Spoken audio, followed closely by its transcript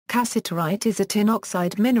Cassiterite is a tin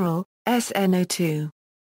oxide mineral, SnO2.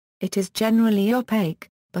 It is generally opaque,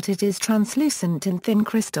 but it is translucent in thin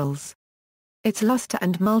crystals. Its luster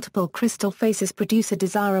and multiple crystal faces produce a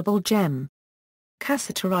desirable gem.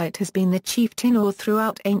 Cassiterite has been the chief tin ore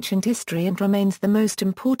throughout ancient history and remains the most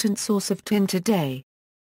important source of tin today.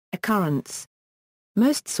 Occurrence.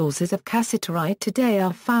 Most sources of cassiterite today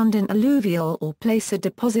are found in alluvial or placer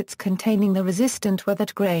deposits containing the resistant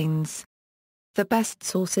weathered grains. The best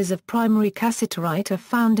sources of primary cassiterite are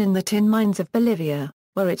found in the tin mines of Bolivia,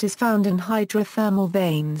 where it is found in hydrothermal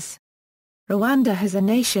veins. Rwanda has a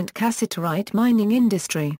nascent cassiterite mining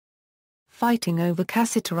industry. Fighting over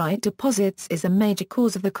cassiterite deposits is a major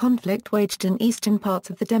cause of the conflict waged in eastern parts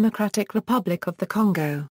of the Democratic Republic of the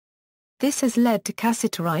Congo. This has led to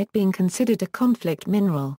cassiterite being considered a conflict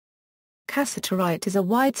mineral. Cassiterite is a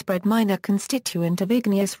widespread minor constituent of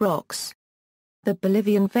igneous rocks. The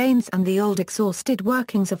Bolivian veins and the old exhausted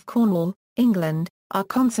workings of Cornwall, England, are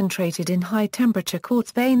concentrated in high-temperature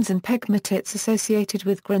quartz veins and pegmatites associated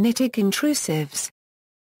with granitic intrusives.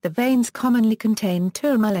 The veins commonly contain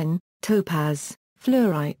tourmaline, topaz,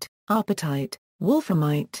 fluorite, apatite,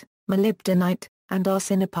 wolframite, molybdenite, and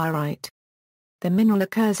arsenopyrite. The mineral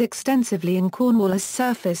occurs extensively in Cornwall as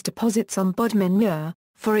surface deposits on Bodmin Muir,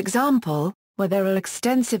 for example, where there are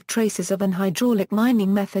extensive traces of an hydraulic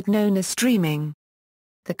mining method known as streaming.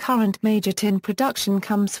 The current major tin production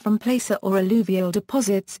comes from placer or alluvial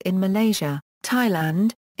deposits in Malaysia,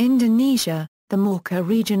 Thailand, Indonesia, the Morka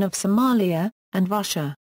region of Somalia, and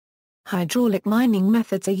Russia. Hydraulic mining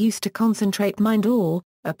methods are used to concentrate mined ore,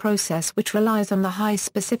 a process which relies on the high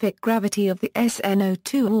specific gravity of the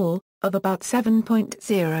SnO2 ore, of about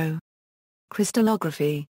 7.0.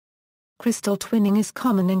 Crystallography. Crystal twinning is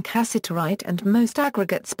common in cassiterite and most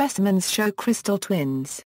aggregate specimens show crystal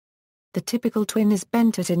twins. The typical twin is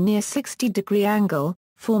bent at a near 60-degree angle,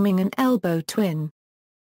 forming an elbow twin.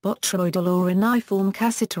 Botryoidal or reniform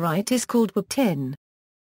cassiterite is called webtin.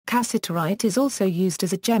 Cassiterite is also used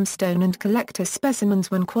as a gemstone and collector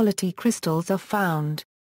specimens when quality crystals are found.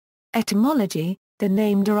 Etymology: the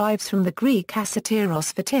name derives from the Greek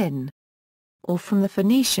kassiteros for tin, or from the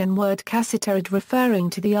Phoenician word cassiterid referring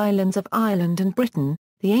to the islands of Ireland and Britain,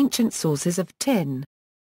 the ancient sources of tin.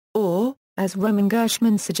 Or, as Roman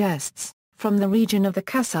Gershman suggests, from the region of the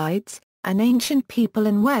Kassites, an ancient people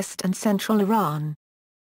in west and central Iran.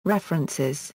 References